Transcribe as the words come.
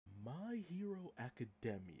Hero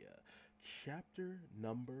Academia, chapter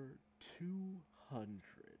number 200.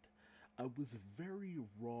 I was very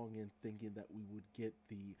wrong in thinking that we would get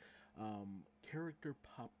the character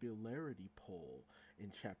popularity poll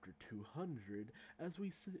in chapter 200, as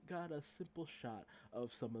we got a simple shot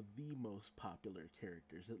of some of the most popular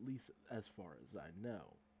characters, at least as far as I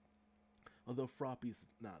know. Although Froppy's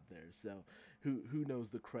not there, so who knows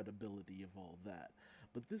the credibility of all that.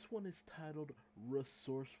 But this one is titled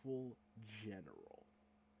Resourceful General.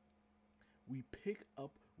 We pick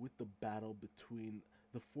up with the battle between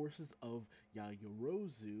the forces of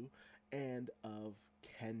Yayorozu and of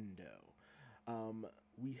Kendo.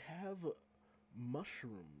 We have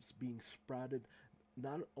mushrooms being sprouted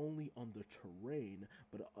not only on the terrain,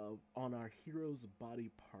 but on our hero's body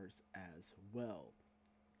parts as well.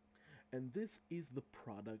 And this is the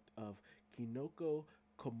product of Kinoko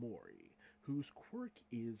Komori, whose quirk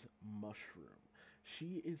is mushroom.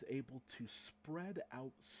 She is able to spread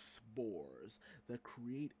out spores that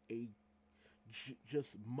create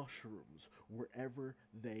just mushrooms wherever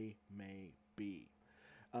they may be.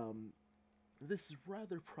 This is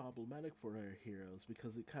rather problematic for our heroes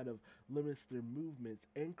because it kind of limits their movements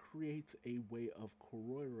and creates a way of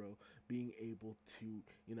Koroiro being able to,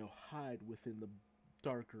 hide within the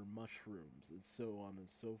darker mushrooms and so on and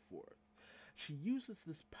so forth. She uses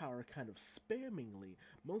this power kind of spammingly,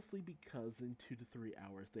 mostly because in 2 to 3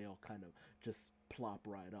 hours they all kind of just plop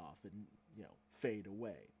right off and, fade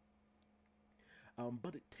away.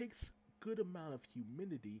 But it takes good amount of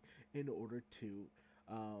humidity in order to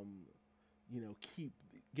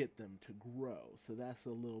get them to grow. So that's a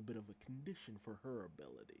little bit of a condition for her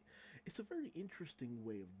ability. It's a very interesting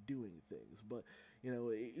way of doing things, but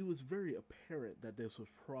it was very apparent that this was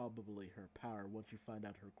probably her power once you find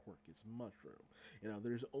out her quirk is mushroom.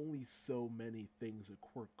 There's only so many things a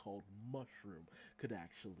quirk called mushroom could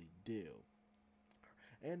actually do.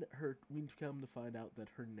 And we come to find out that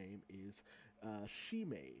her name is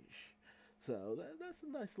Shimage. So that's a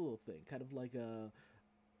nice little thing, kind of like a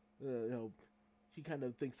she kind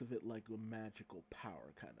of thinks of it like a magical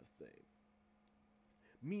power kind of thing.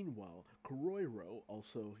 Meanwhile, Koroiro,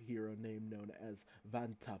 also a hero name known as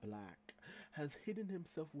Vantablack, has hidden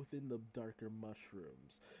himself within the darker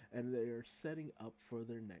mushrooms, and they are setting up for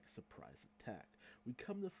their next surprise attack. We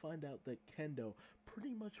come to find out that Kendo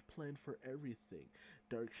pretty much planned for everything.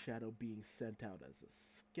 Dark Shadow being sent out as a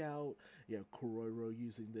scout, Koroiro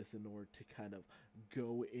using this in order to kind of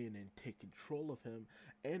go in and take control of him,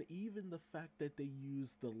 and even the fact that they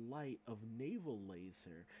use the light of naval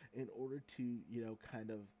laser in order to,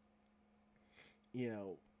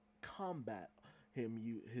 combat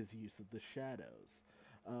his use of the shadows.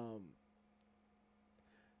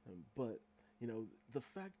 But the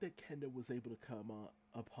fact that Kendo was able to come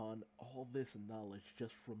upon all this knowledge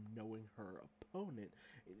just from knowing her opponent,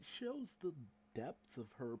 it shows the depths of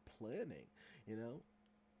her planning.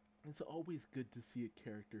 It's always good to see a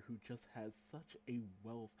character who just has such a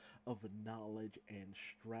wealth of knowledge and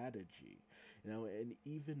strategy. And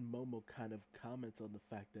even Momo kind of comments on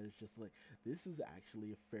the fact that it's just like, this is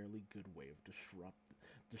actually a fairly good way of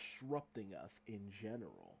disrupting us in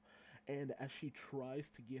general. And as she tries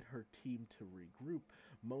to get her team to regroup,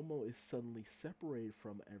 Momo is suddenly separated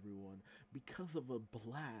from everyone because of a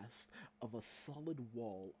blast of a solid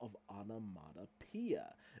wall of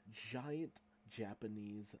onomatopoeia, giant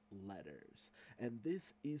Japanese letters. And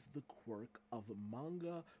this is the quirk of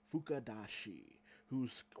Manga Fukadashi,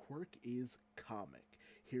 whose quirk is comic.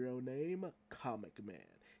 Hero name, Comic Man.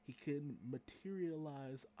 He can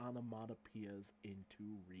materialize onomatopoeias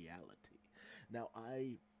into reality. Now,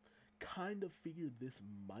 I kind of figured this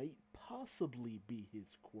might possibly be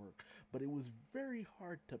his quirk, but it was very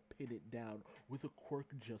hard to pin it down with a quirk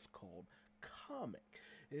just called comic.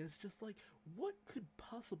 And it's just like, what could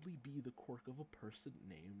possibly be the quirk of a person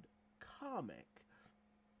named Comic?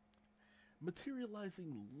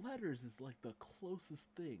 Materializing letters is like the closest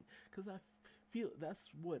thing, because I feel that's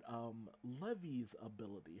what Levy's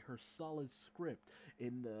ability, her solid script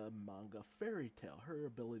in the manga Fairy Tail, her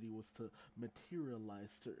ability was to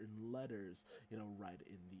materialize certain letters, right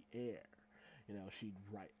in the air. She'd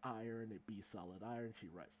write iron, it'd be solid iron.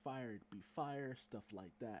 She'd write fire, it'd be fire, stuff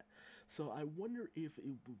like that. So I wonder if it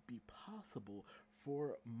would be possible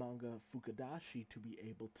for Manga Fukadashi to be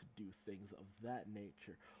able to do things of that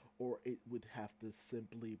nature, or it would have to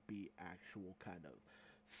simply be actual kind of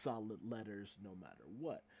solid letters no matter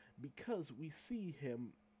what. Because we see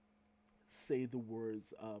him say the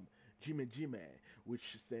words jime jime,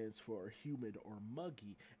 which stands for humid or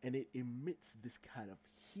muggy, and it emits this kind of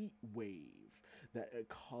heat wave that it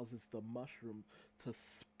causes the mushroom to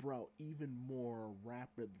sprout even more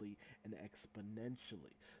rapidly and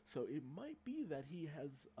exponentially. So it might be that he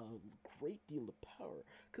has a great deal of power.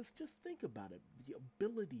 Because just think about it, the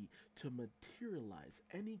ability to materialize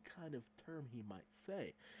any kind of term he might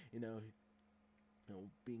say. You know,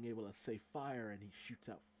 being able to say fire and he shoots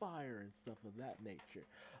out fire and stuff of that nature.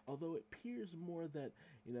 Although it appears more that,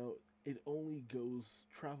 it only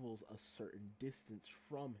travels a certain distance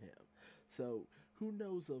from him. So who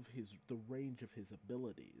knows of the range of his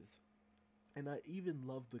abilities. And I even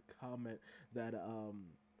love the comment that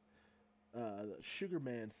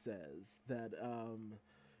Sugarman says that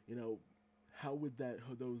you know how would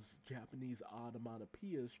those Japanese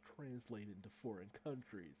onomatopoeias translate into foreign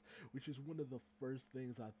countries, which is one of the first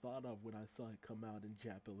things I thought of when I saw it come out in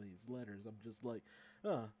Japanese letters. I'm just like,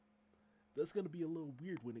 that's going to be a little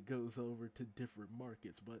weird when it goes over to different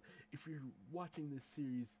markets. But if you're watching this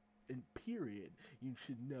series in period, you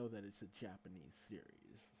should know that it's a Japanese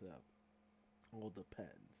series. So all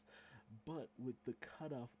depends. But with the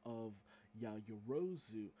cutoff of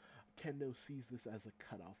Yaoyorozu, Kendo sees this as a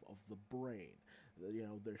cutoff of the brain,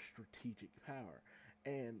 their strategic power.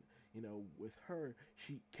 And, with her,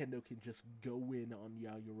 Kendo can just go in on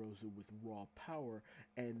Yaoyorozu with raw power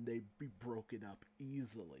and they be broken up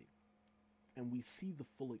easily. And we see the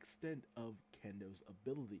full extent of Kendo's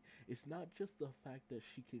ability. It's not just the fact that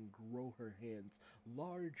she can grow her hands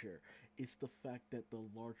larger, it's the fact that the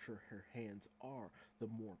larger her hands are, the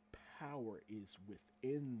more power is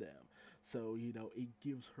within them. So, it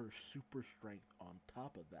gives her super strength on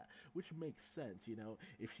top of that, which makes sense,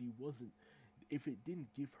 if it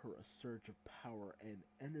didn't give her a surge of power and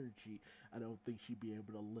energy, I don't think she'd be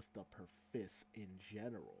able to lift up her fists in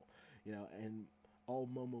general, and all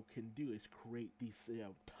Momo can do is create these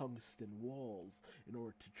tungsten walls in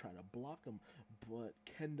order to try to block them, but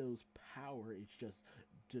Kendo's power is just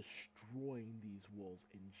destroying these walls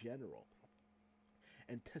in general.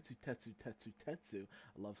 And Tetsu, I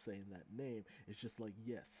love saying that name, it's just like,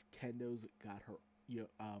 yes, Kendo's got her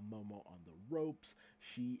Momo on the ropes,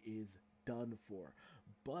 she is done for.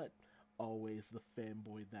 But always the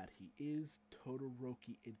fanboy that he is,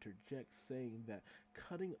 Todoroki interjects saying that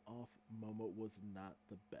cutting off Momo was not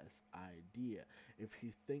the best idea. If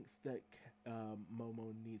he thinks that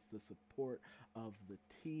Momo needs the support of the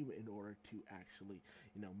team in order to actually,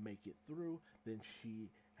 make it through, then she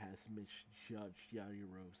has misjudged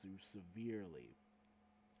Yaoyorozu severely.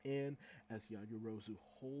 And as Yaoyorozu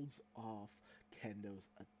holds off Kendo's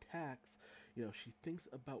attacks, she thinks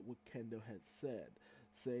about what Kendo had said,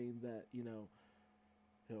 saying that,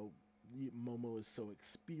 Momo is so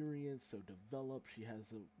experienced, so developed, she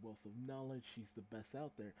has a wealth of knowledge, she's the best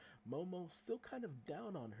out there. Momo still kind of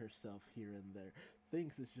down on herself here and there,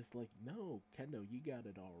 thinks it's just like, no, Kendo, you got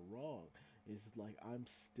it all wrong. It's like, I'm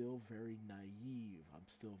still very naive, I'm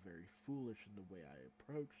still very foolish in the way I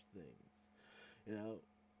approach things.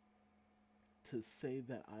 To say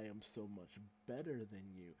that I am so much better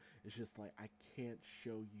than you, it's just like I can't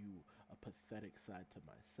show you a pathetic side to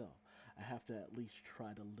myself. I have to at least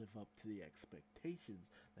try to live up to the expectations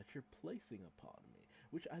that you're placing upon me,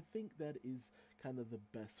 which I think that is kind of the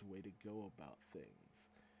best way to go about things.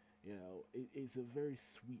 It's a very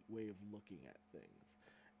sweet way of looking at things.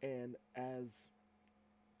 And as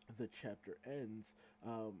the chapter ends,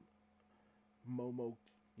 Momo,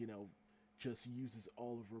 just uses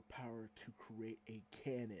all of her power to create a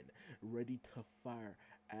cannon ready to fire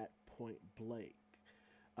at point blank.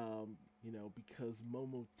 Because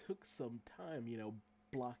Momo took some time,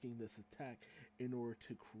 blocking this attack in order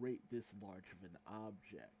to create this large of an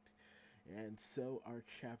object. And so our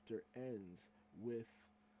chapter ends with,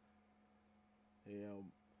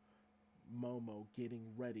 Momo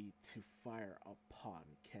getting ready to fire upon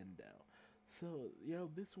Kendo. So,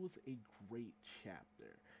 this was a great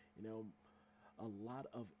chapter. A lot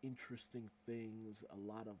of interesting things, a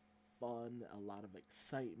lot of fun, a lot of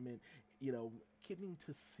excitement, getting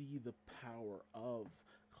to see the power of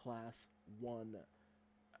Class 1B.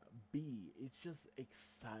 It's just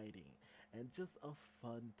exciting and just a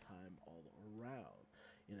fun time all around.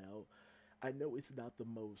 I know it's not the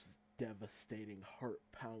most devastating,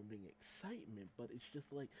 heart-pounding excitement, but it's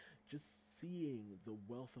just like just seeing the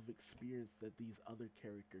wealth of experience that these other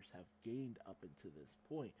characters have gained up into this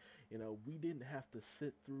point. We didn't have to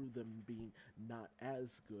sit through them being not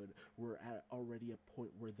as good. We're at already a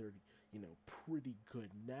point where they're, pretty good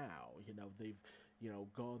now. They've,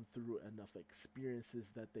 gone through enough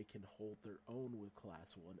experiences that they can hold their own with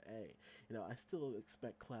Class 1A. I still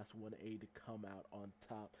expect Class 1A to come out on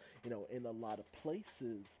top, in a lot of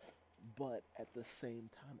places, but at the same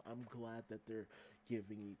time, I'm glad that they're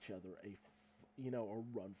giving each other a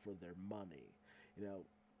run for their money. You know,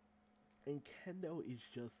 and Kendo is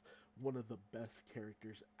just one of the best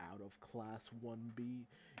characters out of Class 1B.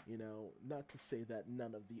 Not to say that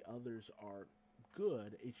none of the others are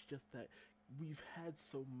good, it's just that we've had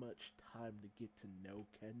so much time to get to know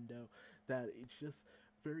Kendo that it's just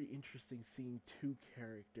very interesting seeing two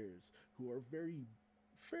characters who are very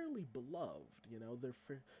fairly beloved.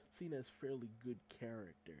 They're seen as fairly good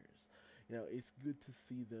characters. It's good to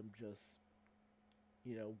see them just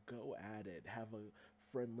go at it, have a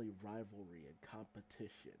friendly rivalry and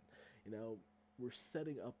competition. You know, we're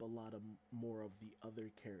setting up a lot of more of the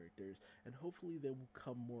other characters, and hopefully they will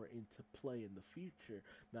come more into play in the future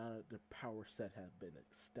now that the power set have been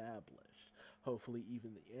established. Hopefully,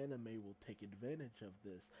 even the anime will take advantage of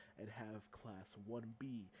this and have Class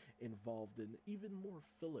 1B involved in even more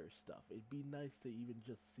filler stuff. It'd be nice to even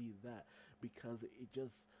just see that because it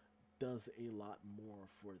just does a lot more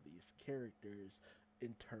for these characters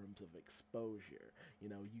in terms of exposure.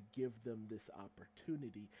 You give them this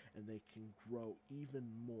opportunity and they can grow even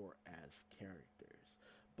more as characters.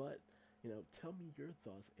 But, tell me your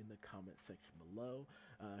thoughts in the comment section below.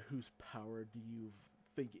 Whose power do you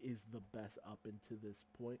think is the best up into this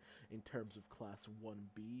point in terms of Class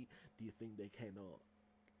 1B? Do you think they can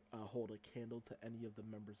hold a candle to any of the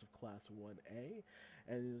members of Class 1A?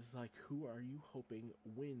 And it's like, who are you hoping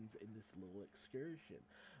wins in this little excursion?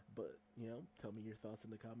 But, tell me your thoughts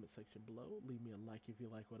in the comment section below. Leave me a like if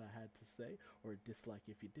you like what I had to say, or a dislike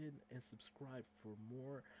if you didn't, and subscribe for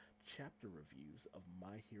more chapter reviews of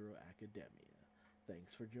My Hero Academia.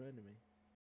 Thanks for joining me.